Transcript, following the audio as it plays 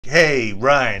hey,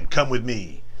 Ryan, come with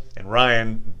me. And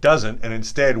Ryan doesn't, and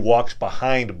instead walks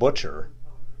behind Butcher.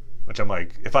 Which I'm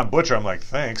like, if I'm Butcher, I'm like,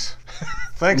 thanks.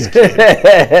 Thanks, kid. You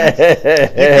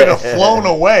could have flown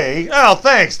away. Oh,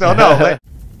 thanks. No.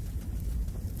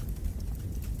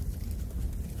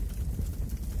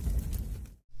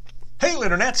 Hey,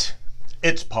 Internet.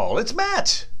 It's Paul. It's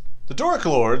Matt. The Dork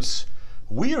Lords.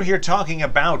 We are here talking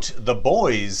about The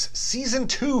Boys Season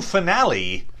 2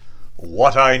 finale,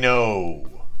 What I Know.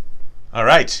 All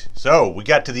right, so we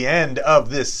got to the end of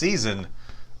this season.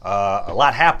 A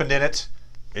lot happened in it.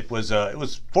 It was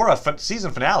for a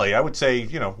season finale. I would say,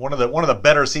 one of the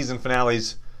better season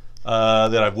finales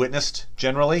that I've witnessed.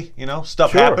 Generally,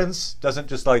 stuff happens. Doesn't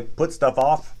just like put stuff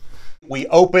off. We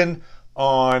open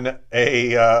on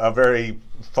a very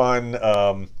fun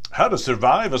how to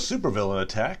survive a supervillain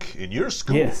attack in your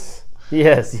school. Yes.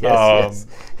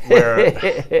 Where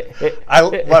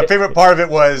my favorite part of it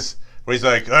was where he's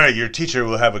like, all right, your teacher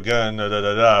will have a gun,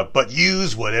 but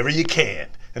use whatever you can.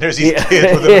 And there's these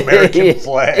kids with an American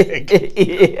flag.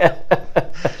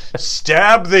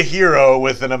 Stab the hero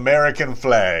with an American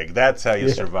flag. That's how you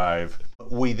survive.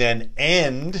 We then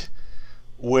end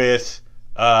with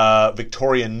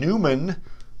Victoria Newman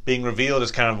being revealed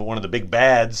as kind of one of the big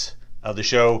bads of the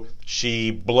show.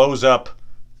 She blows up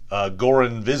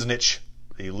Goran Visnich,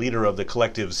 the leader of the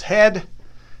collective's head.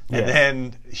 And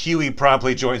then Huey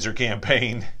promptly joins her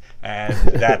campaign. And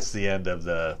that's the end of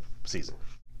the season.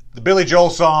 The Billy Joel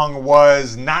song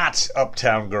was not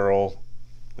Uptown Girl.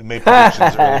 We made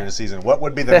predictions earlier in the season. What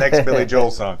would be the next Billy Joel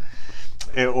song?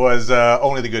 It was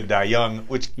Only the Good Die Young,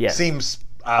 which seems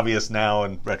obvious now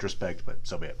in retrospect, but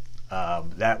so be it.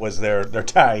 That was their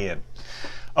tie-in.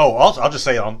 Oh, also, I'll just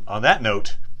say on that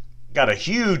note, got a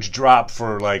huge drop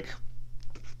for like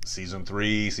season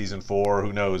 3, season 4,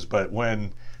 who knows? But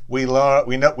when we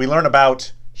learn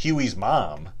about Huey's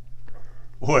mom,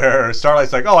 where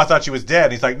Starlight's like, oh, I thought she was dead.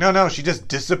 And he's like, no, she just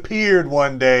disappeared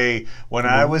one day when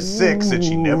I was 6, and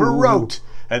she never wrote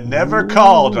and never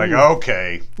called. Like,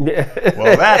 okay,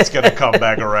 well, that's going to come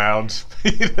back around.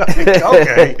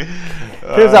 Okay.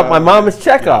 Turns out my mom is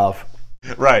Chekhov.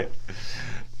 Right.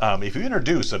 If you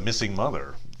introduce a missing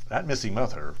mother, that missing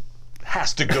mother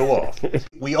has to go off.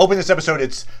 We open this episode,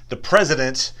 it's the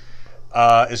president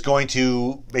is going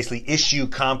to basically issue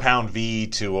Compound V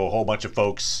to a whole bunch of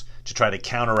folks to try to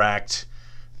counteract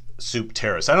Soup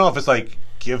Terrace. I don't know if it's like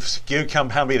give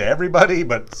Compound V to everybody,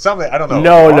 but something, I don't know.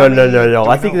 No.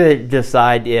 I think they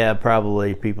decide,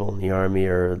 probably people in the army,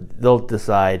 or they'll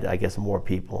decide, I guess, more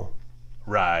people.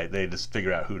 Right, they just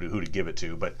figure out who to give it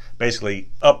to, but basically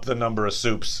up the number of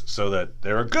soups so that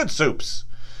there are good soups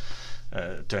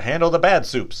to handle the bad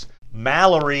soups.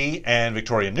 Mallory and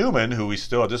Victoria Newman, who we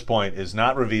still at this point is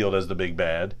not revealed as the big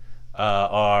bad,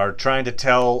 are trying to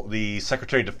tell the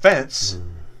Secretary of Defense,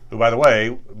 who, by the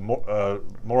way,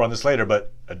 more on this later,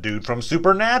 but a dude from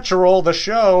Supernatural, the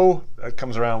show, that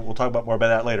comes around. We'll talk more about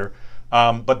that later.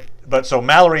 But so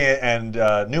Mallory and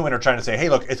Newman are trying to say, hey,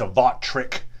 look, it's a Vought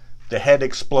trick. The head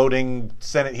exploding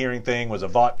Senate hearing thing was a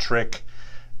Vought trick.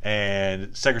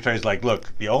 And Secretary's like,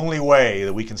 look, the only way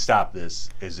that we can stop this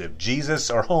is if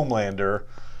Jesus or Homelander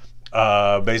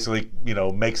basically,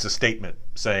 makes a statement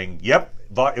saying, yep,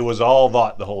 it was all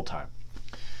Vought the whole time.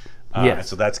 And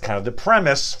so that's kind of the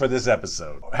premise for this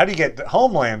episode. How do you get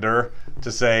Homelander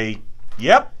to say,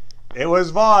 yep, it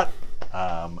was Vought,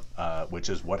 which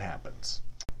is what happens.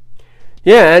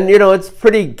 Yeah, and it's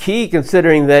pretty key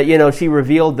considering that she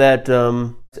revealed that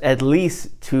at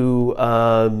least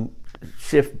to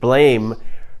shift blame,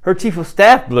 her chief of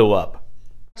staff blew up.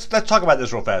 Let's talk about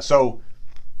this real fast. So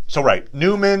right,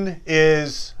 Newman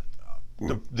is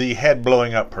the head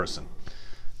blowing up person.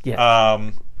 Yeah.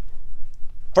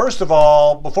 First of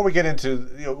all, before we get into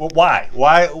why,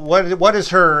 what is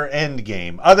her end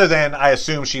game? Other than I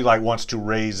assume she wants to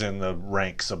raise in the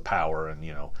ranks of power, and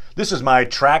this is my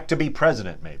track to be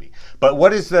president, maybe. But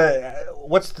what's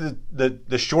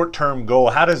the short term goal?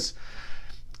 How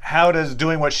does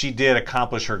doing what she did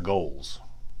accomplish her goals?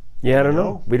 Yeah, I don't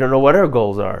know. We don't know what her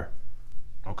goals are.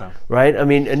 Okay. Right? I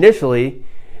mean, initially,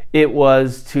 it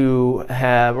was to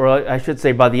have, or I should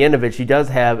say by the end of it, she does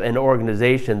have an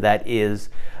organization that is,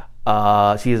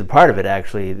 she is a part of it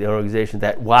actually, the organization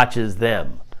that watches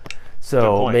them.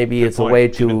 So maybe it's a way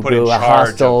to do a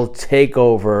hostile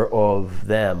takeover of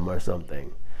them or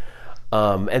something.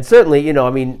 And certainly,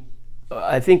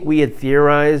 I think we had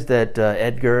theorized that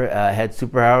Edgar had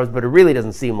superpowers, but it really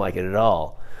doesn't seem like it at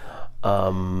all.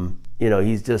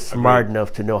 He's just smart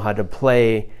enough to know how to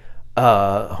play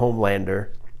Homelander.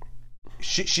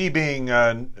 She being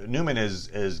Newman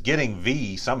is getting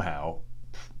V somehow,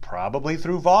 probably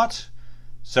through Vought,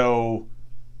 So,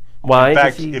 Why? in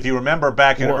fact, if you remember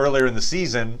back earlier in the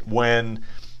season when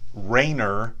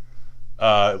Raynor,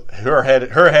 her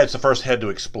head's the first head to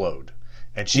explode,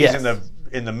 and she's in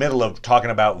the middle of talking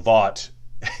about Vought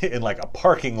in like a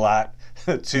parking lot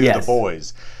to the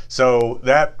boys. So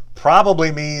that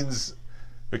probably means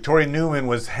Victoria Newman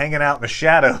was hanging out in the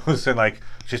shadows and like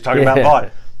she's talking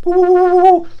about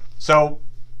Vought. So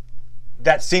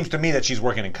that seems to me that she's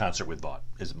working in concert with Vought.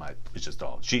 It's just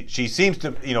all she seems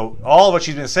to, you know, all of what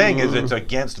she's been saying is it's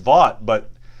against Vought,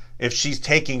 but if she's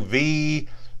taking V,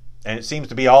 and it seems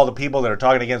to be all the people that are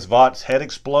talking against Vought's head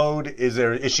explode,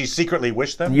 is she secretly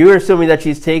wished them? You're assuming that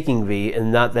she's taking V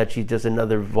and not that she's just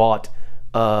another Vought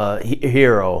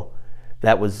hero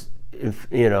that was,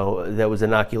 you know, that was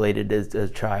inoculated as a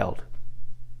child.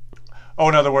 Oh,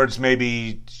 in other words,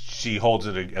 maybe she holds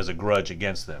it as a grudge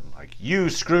against them. Like, you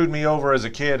screwed me over as a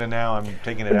kid, and now I'm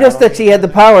taking it out. Just that she had the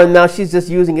power, and now she's just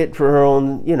using it for her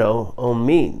own, you know, own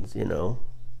means, you know.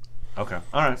 Okay,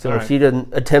 all right. So she doesn't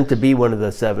attempt to be one of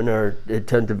the seven or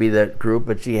attempt to be that group,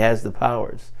 but she has the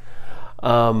powers.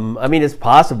 I mean, it's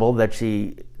possible that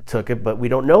she took it, but we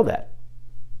don't know that.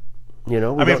 You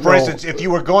know, I mean, for instance, if you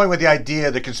were going with the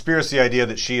idea, the conspiracy idea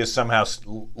that she is somehow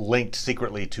linked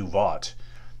secretly to Vought,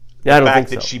 yeah, I don't the fact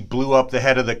think that so. she blew up the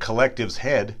head of the collective's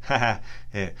head,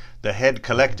 the head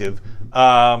collective,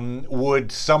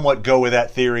 would somewhat go with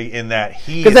that theory in that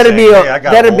he. Because that'd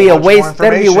be a waste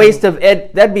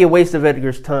of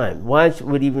Edgar's time. Why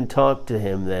would he even talk to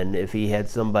him then if he had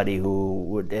somebody who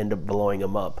would end up blowing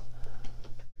him up?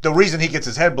 The reason he gets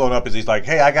his head blown up is he's like,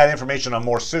 hey, I got information on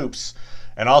more soups.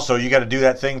 And also, you got to do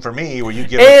that thing for me where you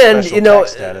give a special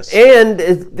tax status. And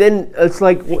then it's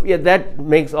like, yeah, that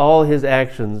makes all his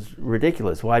actions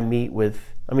ridiculous. Why meet with?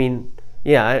 I mean,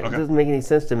 yeah, it doesn't make any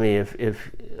sense to me.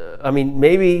 If I mean,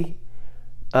 maybe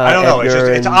I don't know.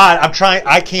 It's odd. I'm trying.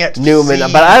 I can't. Newman,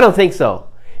 but I don't think so.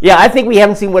 Yeah, I think we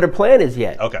haven't seen what her plan is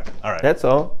yet. Okay, all right. That's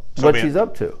all. So what she's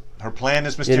up to. Her plan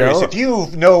is mysterious. You know? If you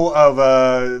know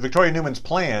of Victoria Newman's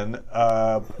plan,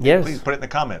 please put it in the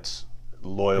comments.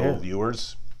 Loyal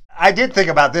viewers. I did think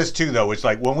about this too, though. It's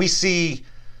like when we see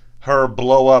her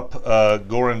blow up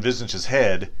Goran Visnich's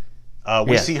head,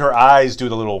 we see her eyes do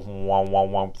the little womp womp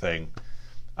womp thing.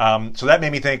 So that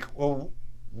made me think, well,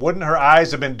 wouldn't her eyes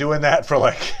have been doing that for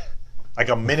like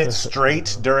a minute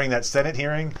straight during that Senate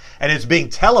hearing? And it's being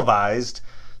televised,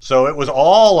 so it was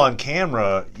all on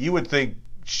camera. You would think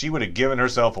she would have given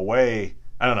herself away.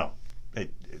 I don't know.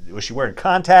 Was she wearing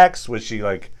contacts? Was she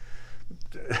like...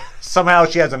 Somehow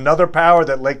she has another power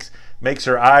that makes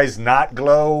her eyes not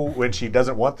glow when she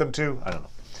doesn't want them to. I don't know.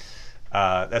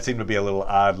 That seemed to be a little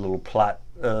odd, little plot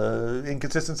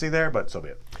inconsistency there, but so be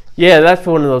it. Yeah, that's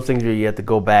one of those things where you have to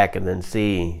go back and then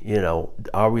see, you know,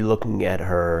 are we looking at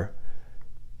her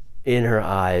in her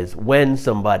eyes when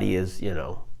somebody is, you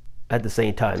know, at the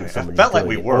same time as somebody. It felt like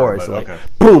we were, or it's but like,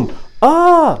 boom,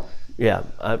 ah! Yeah.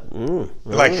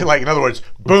 Like in other words,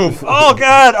 boom. Oh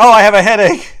God! Oh, I have a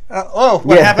headache.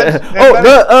 What happened?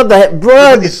 The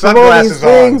blood from all these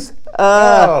things.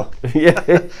 Yeah.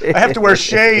 I have to wear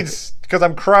shades because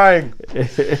I'm crying. My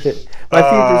future's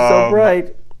so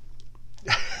bright.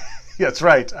 That's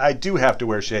right. I do have to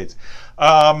wear shades.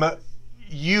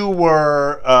 You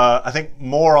were, I think,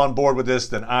 more on board with this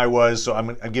than I was, so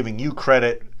I'm giving you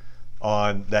credit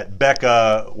on that.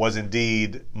 Becca was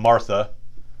indeed Martha.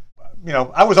 You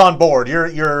know, I was on board.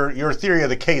 Your theory of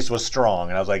the case was strong,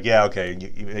 and I was like, yeah, okay,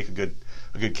 you make a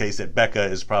good case that Becca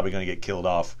is probably going to get killed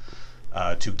off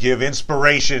to give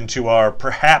inspiration to our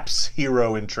perhaps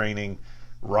hero in training,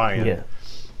 Ryan. Yeah.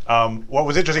 What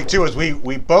was interesting too is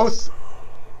we both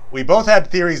had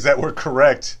theories that were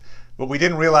correct, but we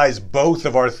didn't realize both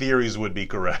of our theories would be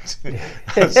correct.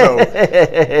 So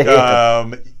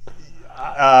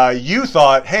you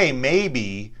thought, hey,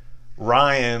 maybe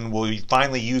Ryan will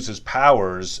finally use his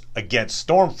powers against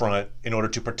Stormfront in order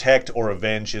to protect or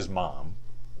avenge his mom,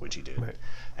 which he did. Right.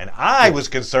 And I was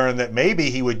concerned that maybe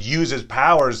he would use his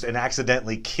powers and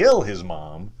accidentally kill his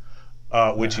mom,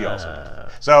 which he also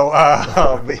did. So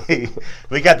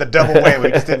we got the double whammy.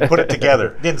 We just didn't put it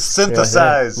together. Didn't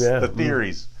synthesize the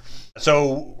theories.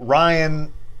 So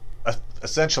Ryan,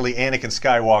 essentially Anakin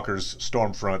Skywalker's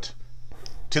Stormfront,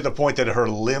 to the point that her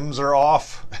limbs are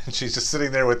off. She's just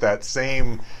sitting there with that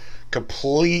same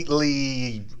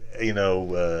completely,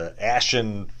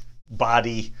 ashen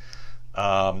body.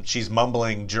 She's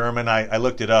mumbling German. I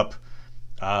looked it up.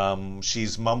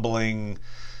 She's mumbling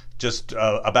just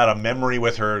about a memory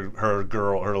with her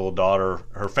little daughter.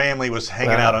 Her family was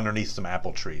hanging out underneath some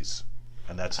apple trees,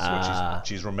 and that's what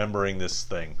she's remembering this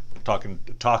thing.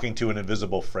 Talking to an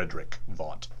invisible Frederick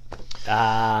Vaught.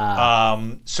 But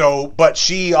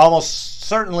she almost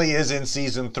certainly is in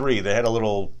season 3. They had a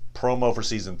little promo for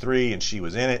season 3, and she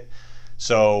was in it.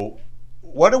 So,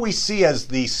 what do we see as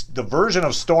the version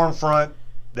of Stormfront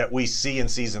that we see in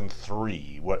season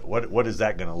 3? What is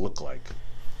that going to look like?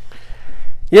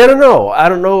 Yeah, I don't know. I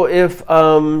don't know if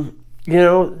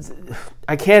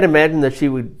I can't imagine that she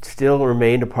would still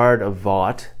remain a part of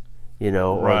Vought.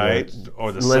 Right,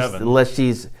 or the Seven, unless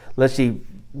she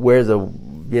wears a,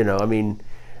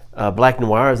 Black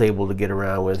Noir is able to get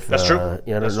around with. That's true. I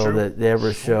don't know that they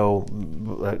ever show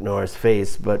Black Noir's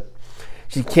face, but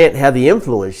she can't have the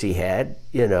influence she had.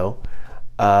 So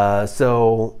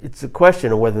it's a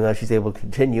question of whether or not she's able to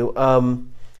continue.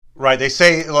 Right. They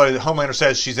say Homelander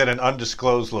says she's at an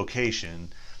undisclosed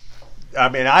location. I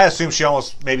mean, I assume she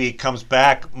almost maybe comes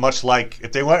back, much like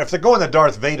if they're going the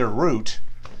Darth Vader route.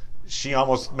 She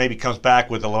almost maybe comes back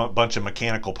with a bunch of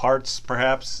mechanical parts,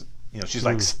 perhaps. She's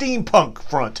like steampunk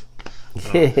front.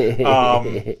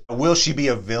 Will she be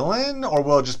a villain, or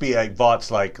will it just be like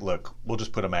Vaught's like, look, we'll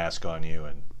just put a mask on you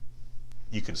and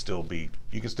you can still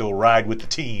ride with the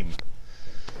team?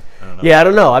 I don't know. Yeah, I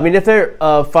don't know. I mean, if they're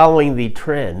following the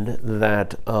trend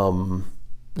that of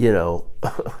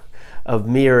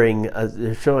mirroring,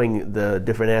 showing the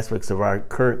different aspects of our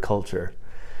current culture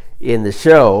in the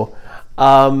show.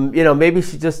 Maybe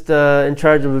she's just in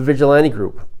charge of a vigilante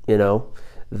group,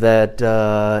 that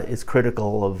is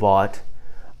critical of Vought.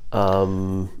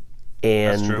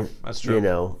 That's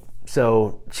true.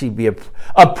 So she'd be a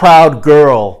proud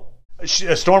girl.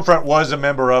 Stormfront was a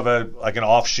member of an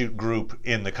offshoot group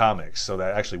in the comics, so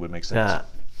that actually would make sense.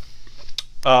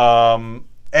 And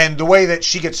the way that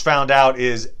she gets found out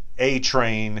is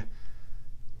A-Train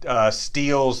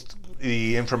steals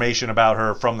the information about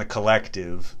her from the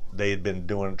Collective. They had been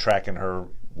tracking her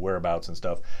whereabouts and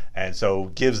stuff, and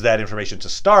so gives that information to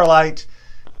Starlight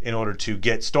in order to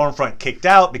get Stormfront kicked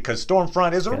out, because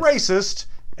Stormfront is a racist,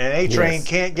 and A-Train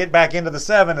can't get back into the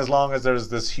Seven as long as there's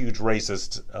this huge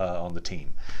racist on the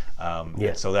team.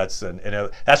 So that's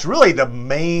that's really the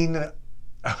main,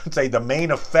 I would say, the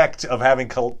main effect of having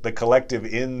the Collective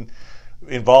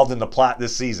involved in the plot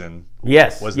this season.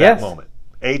 Was that moment.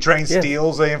 A-Train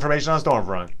steals the information on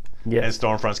Stormfront. And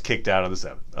Stormfront's kicked out of the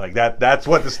Seven. Like that's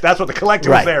what the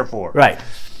Collective was there for. Right.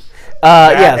 We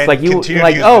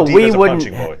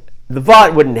wouldn't. The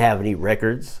Vought wouldn't have any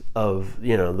records of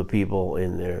the people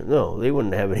in there. No, they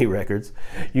wouldn't have any records.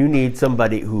 You need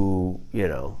somebody who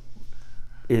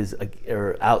is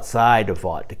outside of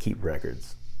Vought to keep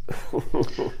records.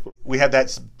 We have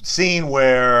that scene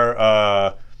where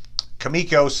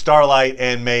Kamiko, Starlight,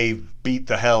 and Maeve beat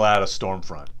the hell out of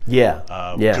Stormfront.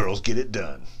 Girls get it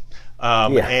done.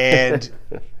 And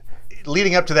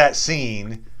leading up to that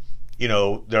scene,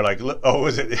 they're like, oh,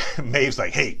 is it? Maeve's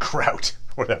like, hey, Kraut,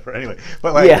 whatever. Anyway,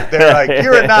 but they're like,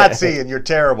 you're a Nazi and you're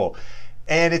terrible.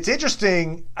 And it's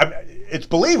interesting. It's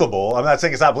believable. I'm not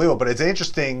saying it's not believable, but it's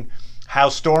interesting how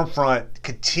Stormfront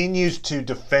continues to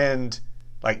defend.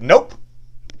 Like, nope,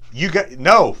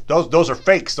 those are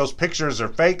fakes. Those pictures are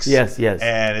fakes. Yes.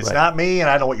 And it's not me, and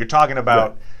I know what you're talking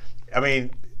about. Right. I mean,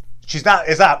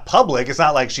 it's not public. It's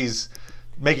not like she's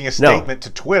making a statement to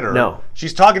Twitter. No.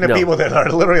 She's talking to people that are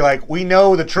literally like, we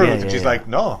know the truth. And she's like,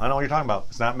 no, I know what you're talking about.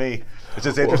 It's not me. It's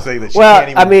just interesting that she can't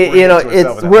even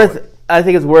I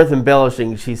think it's worth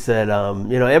embellishing. She said,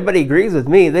 everybody agrees with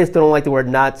me. They still don't like the word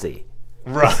Nazi.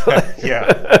 Right.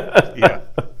 Yeah.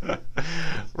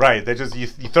 Right. They just you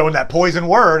throw in that poison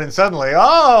word and suddenly,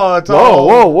 it's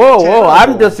whoa!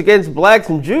 I'm just against blacks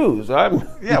and Jews. I'm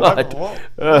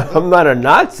not a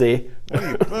Nazi.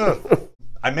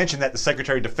 I mentioned that the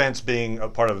Secretary of Defense being a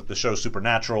part of the show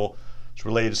Supernatural is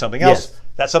related to something else. Yes.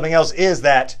 That something else is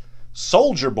that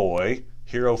Soldier Boy,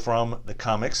 hero from the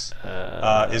comics,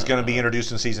 is going to be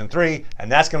introduced in season 3,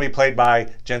 and that's going to be played by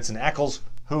Jensen Ackles,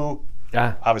 who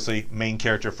obviously main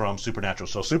character from Supernatural.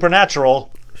 So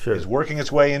Supernatural is working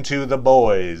its way into The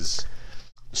Boys.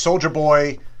 Soldier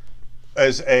Boy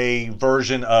is a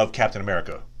version of Captain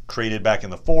America, created back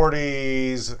in the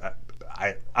 40s.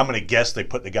 I'm going to guess they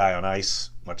put the guy on ice,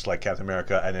 much like Captain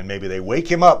America, and then maybe they wake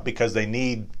him up because they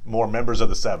need more members of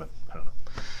the Seven. I don't know.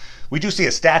 We do see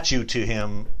a statue to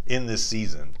him in this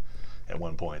season at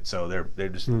one point, so they're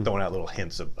just throwing out little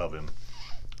hints of him.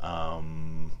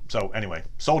 So anyway,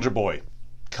 Soldier Boy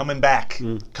coming back,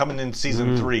 coming in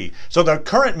season 3. So the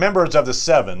current members of the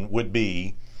Seven would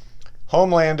be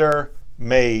Homelander,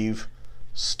 Maeve,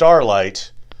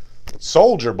 Starlight,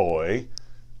 Soldier Boy,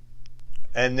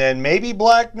 and then maybe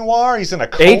Black Noir. He's in a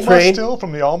coma still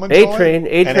from the almond joy.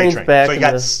 A-Train's back.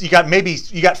 So you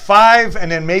got 5, and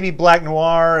then maybe Black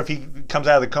Noir, if he comes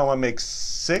out of the coma, makes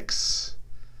 6.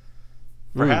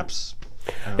 perhaps.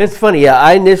 It's funny. Yeah,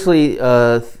 I initially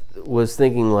was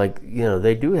thinking like,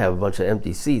 they do have a bunch of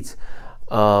empty seats,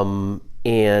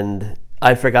 and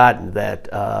I've forgotten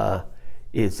that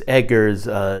it's Edgar's.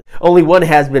 Only one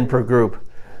has been per group.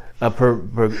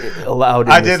 Allowed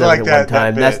in I the did Senate like at that. one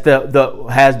time. That That's the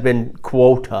has been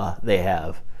quota they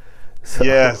have. So.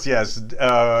 Yes.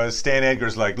 Stan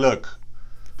Edgar's like, look,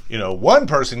 one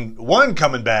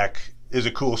coming back is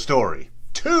a cool story.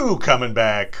 Two coming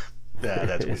back,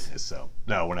 that's weakness. So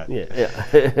no, we're not. Yeah.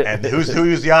 And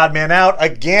who's the odd man out?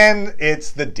 Again,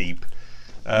 it's the Deep.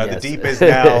 The Deep is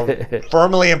now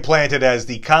firmly implanted as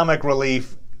the comic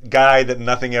relief guy that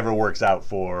nothing ever works out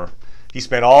for. He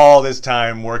spent all this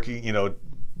time working,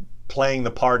 playing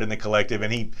the part in the collective,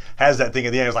 and he has that thing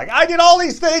at the end. It's like, I did all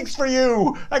these things for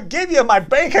you. I gave you my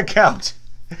bank account.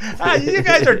 You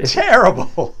guys are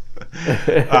terrible.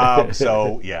 Didn't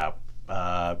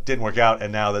work out,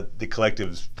 and now that the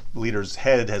collective's leader's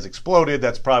head has exploded,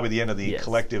 that's probably the end of the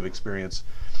collective experience.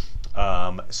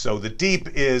 So the Deep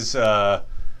is out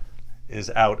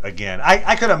again.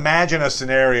 I could imagine a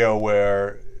scenario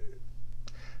where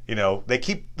they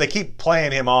keep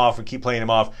playing him off and keep playing him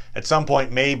off. At some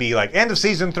point, maybe like end of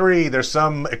season 3, there's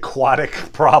some aquatic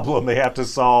problem they have to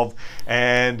solve,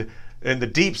 and the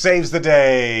Deep saves the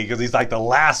day because he's like the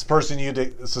last person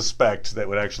you'd suspect that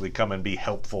would actually come and be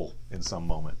helpful in some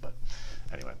moment. But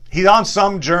anyway, he's on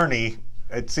some journey.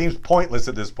 It seems pointless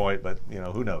at this point, but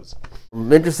who knows?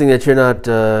 Interesting that you're not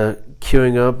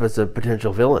queuing up as a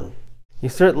potential villain. You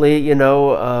certainly,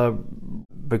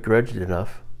 begrudged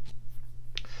enough.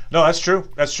 No, that's true.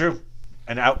 That's true.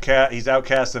 And he's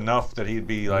outcast enough that he'd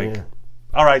be like,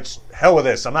 all right, hell with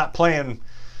this. I'm not playing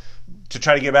to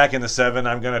try to get back in the 7.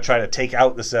 I'm going to try to take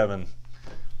out the 7,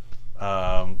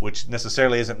 which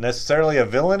necessarily isn't necessarily a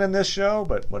villain in this show,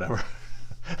 but whatever.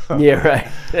 Yeah,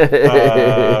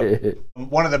 right.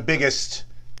 One of the biggest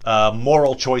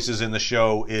moral choices in the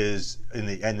show is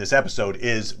in this episode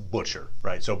is Butcher,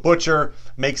 right? So Butcher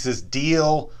makes this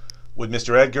deal with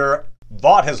Mr. Edgar.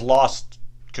 Vought has lost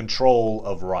control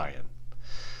of Ryan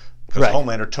because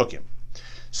Homelander took him.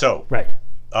 So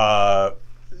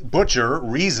Butcher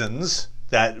reasons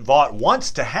that Vought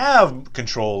wants to have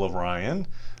control of Ryan,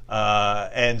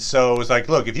 and so it's like,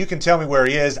 look, if you can tell me where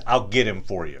he is, I'll get him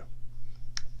for you.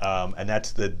 And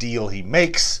that's the deal he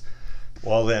makes.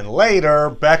 Well, then later,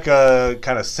 Becca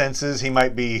kind of senses he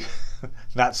might be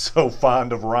not so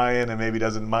fond of Ryan and maybe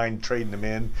doesn't mind trading him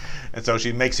in, and so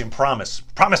she makes him promise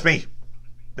me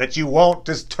that you won't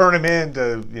just turn him in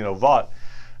to, Vought.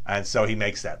 And so he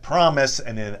makes that promise,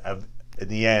 and then in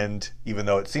the end, even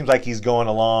though it seems like he's going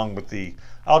along with the,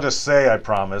 I'll just say I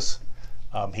promise,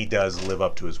 he does live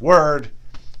up to his word.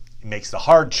 He makes the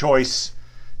hard choice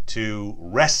to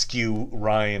rescue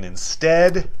Ryan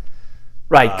instead.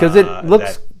 Right, because it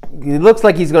looks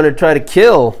like he's going to try to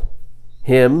kill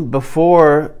him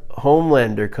before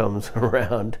Homelander comes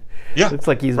around. Yeah, looks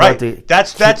like he's about to.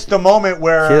 That's the moment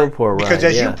where kill poor Ryan, because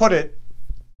as you put it,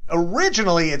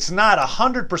 originally it's not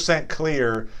 100%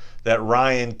 clear that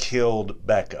Ryan killed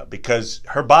Becca because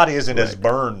her body isn't as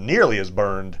nearly as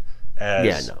burned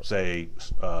as say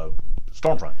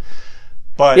Stormfront.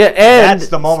 But and that's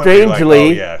the moment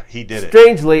strangely, you're like, he did it.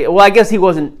 Strangely, well, I guess he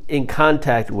wasn't in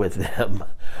contact with them,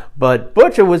 but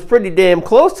Butcher was pretty damn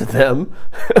close to them.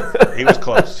 He was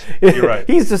close. You're right.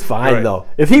 He's just fine, though.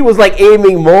 If he was like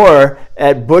aiming more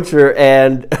at Butcher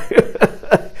and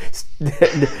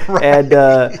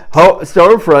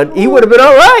Stormfront, he would have been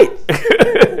all right.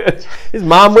 His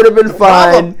mom would have been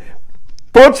fine.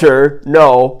 Butcher,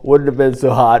 wouldn't have been so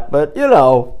hot, but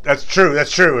That's true.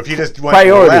 If you just went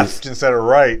left instead of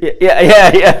right.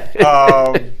 Yeah.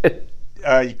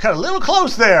 You cut a little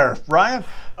close there, Ryan.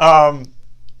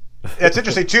 It's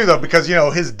interesting too, though, because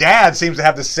his dad seems to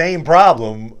have the same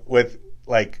problem with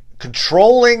like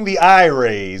controlling the eye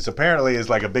rays. Apparently, is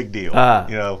like a big deal.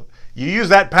 You use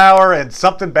that power, and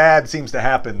something bad seems to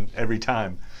happen every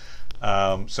time.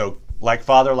 So, like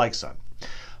father, like son.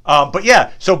 But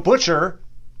yeah, so Butcher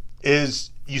is,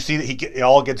 you see that it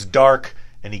all gets dark,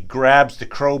 and he grabs the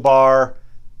crowbar,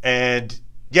 and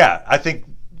yeah, I think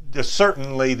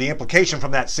certainly the implication from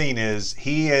that scene is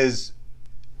he is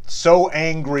so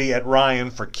angry at Ryan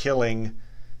for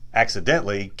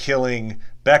accidentally killing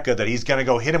Becca that he's going to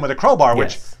go hit him with a crowbar,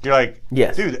 which you're like,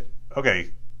 dude,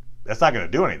 okay, that's not going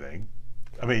to do anything.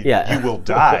 I mean, you will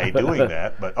die doing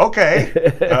that, but okay.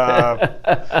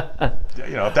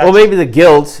 Well, maybe the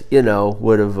guilt,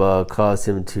 would have caused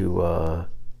him to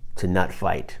not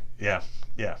fight. Yeah.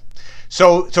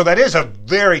 So that is a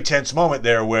very tense moment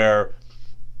there where,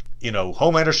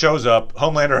 Homelander shows up.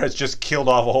 Homelander has just killed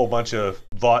off a whole bunch of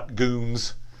Vought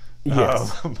goons,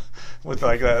 Yes. With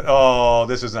like that, oh,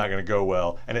 this is not going to go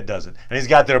well, and it doesn't. And he's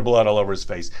got their blood all over his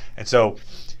face, and so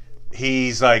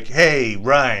he's like, "Hey,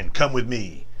 Ryan, come with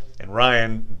me." And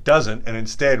Ryan doesn't, and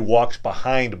instead walks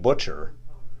behind Butcher.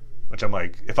 Which I'm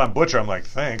like, if I'm Butcher, I'm like,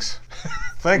 thanks,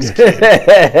 thanks, kid. You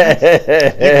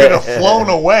could have flown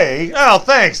away. Oh,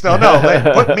 thanks. No,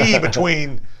 put me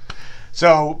between.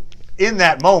 So in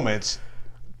that moment,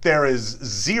 there is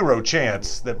zero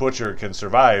chance that Butcher can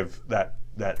survive that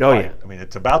fight. Yeah. I mean,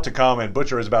 it's about to come, and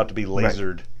Butcher is about to be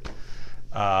lasered.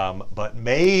 Right. But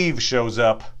Maeve shows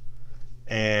up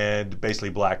and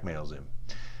basically blackmails him.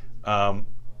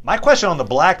 My question on the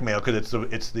blackmail, because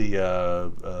it's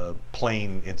the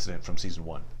plane incident from season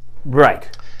 1. Right.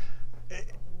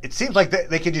 It seems like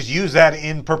they could just use that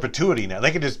in perpetuity now. They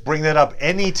could just bring that up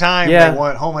anytime they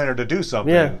want Homelander to do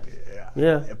something.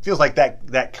 Yeah. It feels like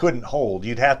that couldn't hold.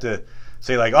 You'd have to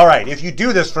say, like, all right, if you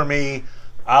do this for me,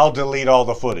 I'll delete all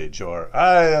the footage. Or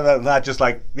not just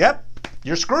like, yep,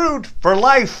 you're screwed for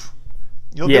life.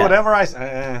 You'll do whatever I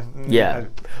say.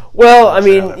 Well, I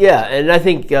mean, and I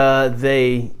think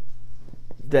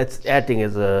that's acting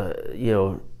as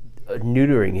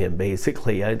neutering him,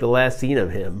 basically. The last scene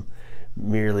of him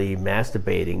merely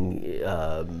masturbating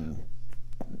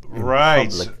right. in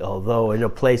public, although in a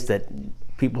place that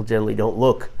people generally don't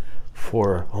look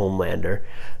for Homelander.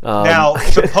 Now,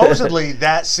 supposedly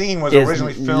that scene was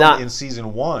originally filmed in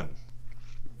season 1.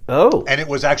 Oh. And it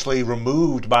was actually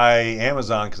removed by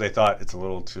Amazon because they thought it's a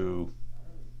little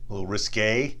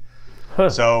risque. Huh.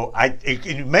 So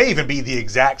it may even be the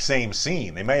exact same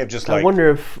scene. They may have just I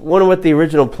wonder what the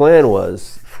original plan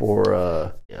was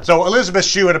for. So Elizabeth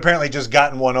Shue had apparently just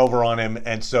gotten one over on him,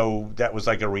 and so that was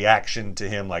like a reaction to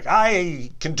him, like, I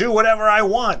can do whatever I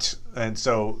want, and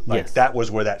so that was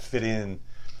where that fit in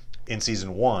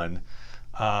season 1.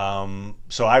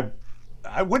 So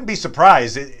I wouldn't be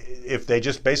surprised if they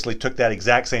just basically took that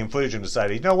exact same footage and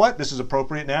decided, you know what, this is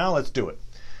appropriate now, let's do it.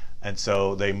 And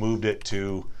so they moved it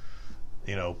to,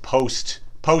 post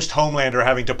Homelander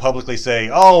having to publicly say,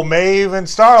 oh, Maeve and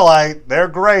Starlight, they're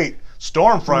great.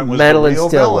 Stormfront was the real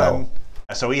villain.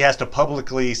 So he has to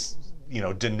publicly,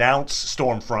 denounce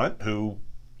Stormfront, who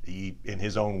he, in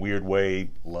his own weird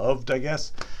way, loved, I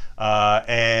guess.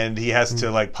 And he has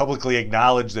to publicly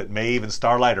acknowledge that Maeve and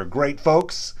Starlight are great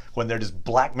folks when they're just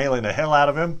blackmailing the hell out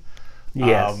of him.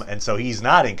 Yes. And so he's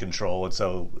not in control, and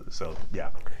so yeah.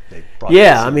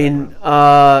 I mean,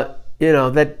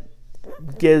 that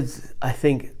gives, I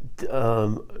think,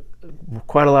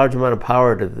 quite a large amount of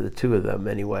power to the two of them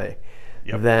anyway.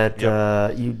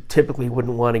 That you typically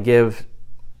wouldn't want to give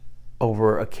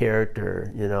over a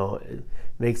character. It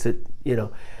makes it,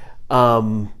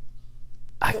 I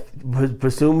would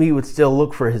presume he would still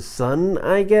look for his son,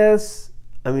 I guess.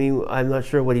 I mean, I'm not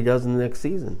sure what he does in the next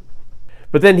season.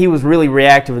 But then he was really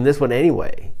reactive in this one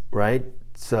anyway, right?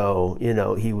 So,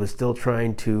 he was still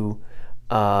trying to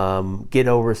get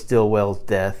over Stillwell's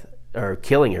death, or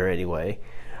killing her anyway.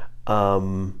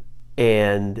 And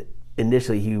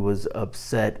initially he was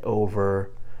upset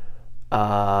over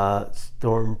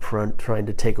Stormfront trying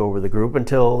to take over the group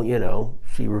until,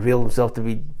 she revealed himself to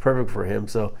be perfect for him.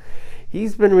 So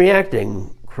he's been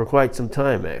reacting for quite some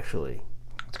time, actually.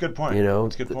 That's a good point.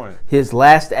 That's a good point. His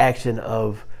last action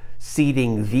of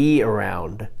seating V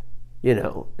around,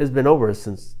 has been over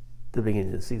since the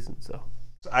beginning of the season. So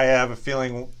I have a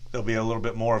feeling there'll be a little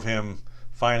bit more of him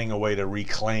finding a way to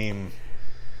reclaim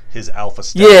his alpha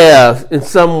status. Yeah, in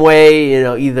some way,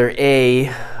 either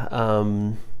A,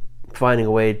 finding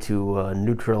a way to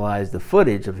neutralize the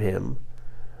footage of him,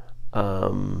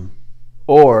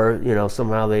 or,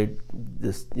 somehow they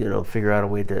just, figure out a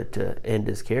way to end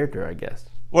his character, I guess.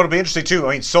 Well, it'll be interesting, too.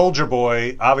 I mean, Soldier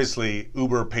Boy, obviously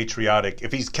uber patriotic.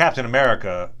 If he's Captain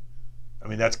America, I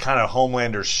mean, that's kind of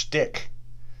Homelander's shtick.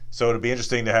 So it'll be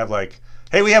interesting to have,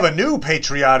 hey, we have a new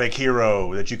patriotic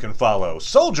hero that you can follow,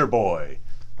 Soldier Boy.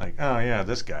 Like, oh, yeah,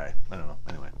 this guy. I don't know.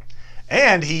 Anyway.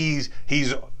 And he's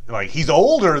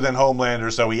older than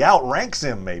Homelander, so he outranks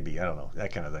him, maybe. I don't know.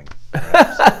 That kind of thing.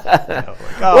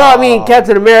 Well, I mean,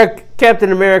 Captain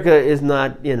America is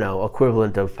not,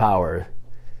 equivalent of power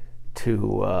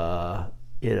to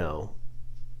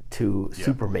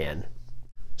Superman.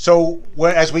 So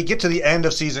as we get to the end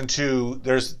of season 2,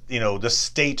 there's the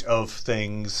state of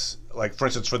things. Like, for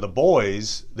instance, for the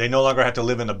boys, they no longer have to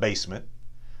live in a basement.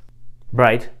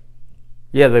 Right.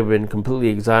 Yeah, they've been completely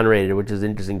exonerated, which is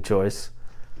an interesting choice.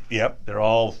 Yep, they're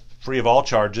all free of all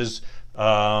charges.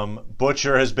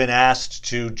 Butcher has been asked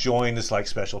to join this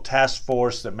special task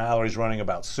force that Mallory's running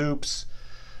about soups.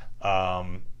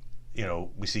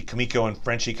 We see Kimiko and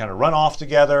Frenchie kind of run off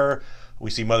together. We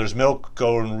see Mother's Milk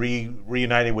go and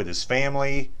reunited with his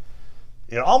family.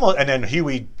 It almost, and then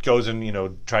Huey goes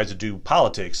and tries to do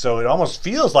politics. So it almost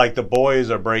feels like the boys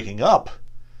are breaking up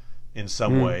in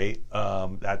some way.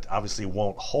 That obviously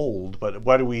won't hold. But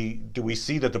what do we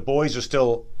see that the boys are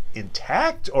still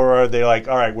intact, or are they like,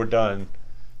 all right, we're done?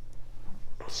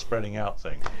 Spreading out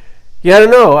thing. Yeah, I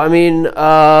don't know. I mean,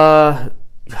 I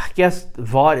guess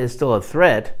Vought is still a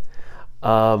threat.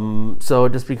 So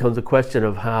it just becomes a question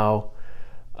of how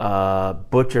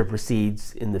Butcher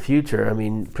proceeds in the future. I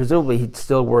mean, presumably he'd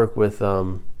still work with,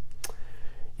 that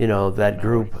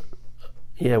group.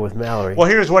 Yeah, with Mallory. Well,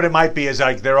 here's what it might be: is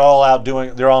like they're all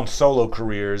on solo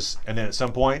careers, and then at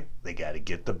some point they got to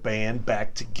get the band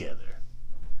back together.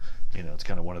 It's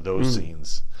kind of one of those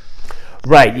scenes.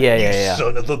 Right. Yeah.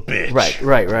 Son of a bitch. Right.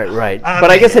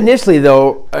 But I guess initially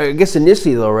though,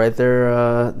 right,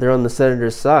 they're on the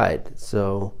Senator's side.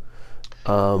 So.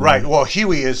 Right. Well,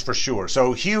 Huey is for sure.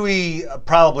 So Huey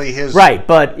probably his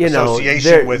but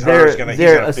association with her is going to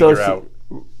figure out.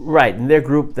 Right, and their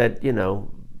group that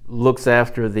looks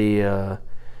after the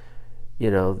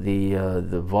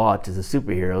the Vought as the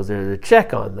superheroes. There's a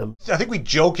check on them. I think we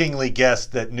jokingly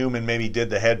guessed that Newman maybe did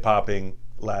the head popping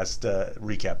last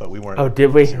recap, but we weren't. Oh,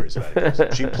 did we? Serious about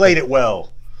it. She played it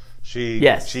well. She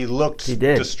looked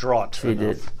distraught. She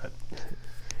did.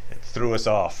 It threw us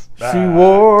off. She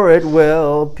wore it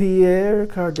well, Pierre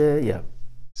Cardin. Yeah.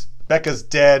 Becca's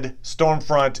dead.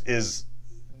 Stormfront is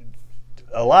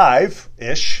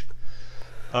alive-ish.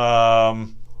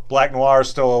 Black Noir is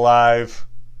still alive.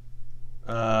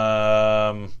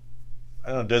 I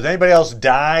don't know. Does anybody else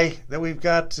die that we've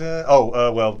got?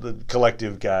 Well, the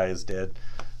collective guy is dead.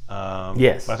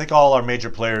 Yes. But I think all our major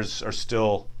players are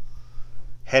still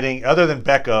heading. Other than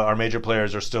Becca, our major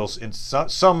players are still in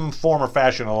some form or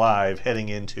fashion alive, heading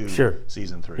into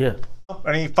season 3. Yeah.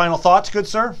 Any final thoughts, good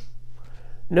sir?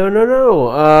 No.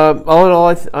 All in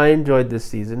all, I enjoyed this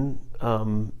season.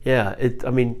 It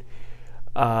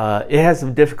has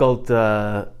some difficult,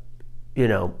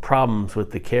 problems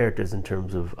with the characters in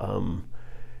terms of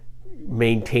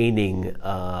maintaining,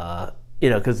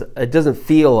 because it doesn't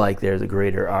feel like there's a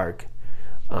greater arc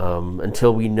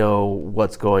until we know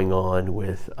what's going on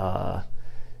with, that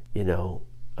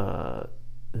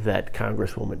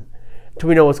Congresswoman. Until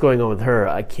we know what's going on with her,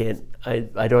 I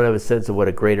don't have a sense of what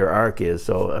a greater arc is.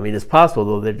 So, I mean, it's possible,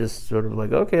 though, they're just sort of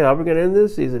like, okay, how are we going to end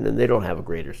this season? And they don't have a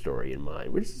greater story in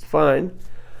mind, which is fine.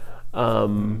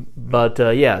 So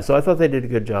I thought they did a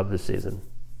good job this season,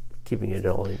 keeping it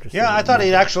all interesting. Yeah, I thought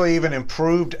it actually even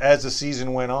improved as the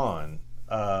season went on.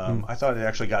 I thought it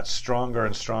actually got stronger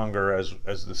and stronger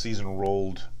as the season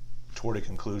rolled toward a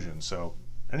conclusion. So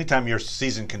anytime your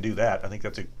season can do that, I think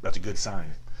that's a good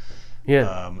sign.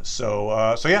 Yeah.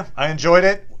 So yeah, I enjoyed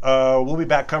it. We'll be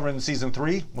back covering season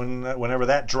 3 whenever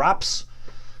that drops.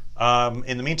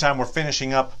 In the meantime, we're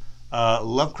finishing up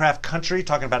Lovecraft Country,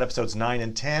 talking about episodes 9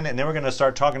 and 10, and then we're going to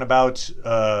start talking about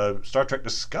Star Trek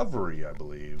Discovery, I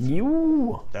believe.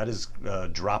 That is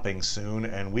dropping soon,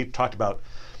 and we've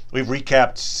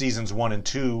recapped seasons 1 and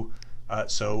 2.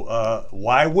 So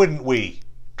why wouldn't we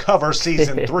cover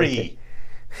season 3?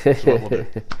 That's what we'll do.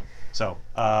 So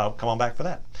come on back for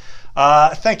that.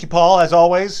 Thank you, Paul, as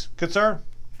always. Good sir.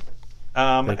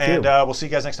 Thank you. We'll see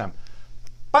you guys next time.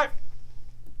 Bye.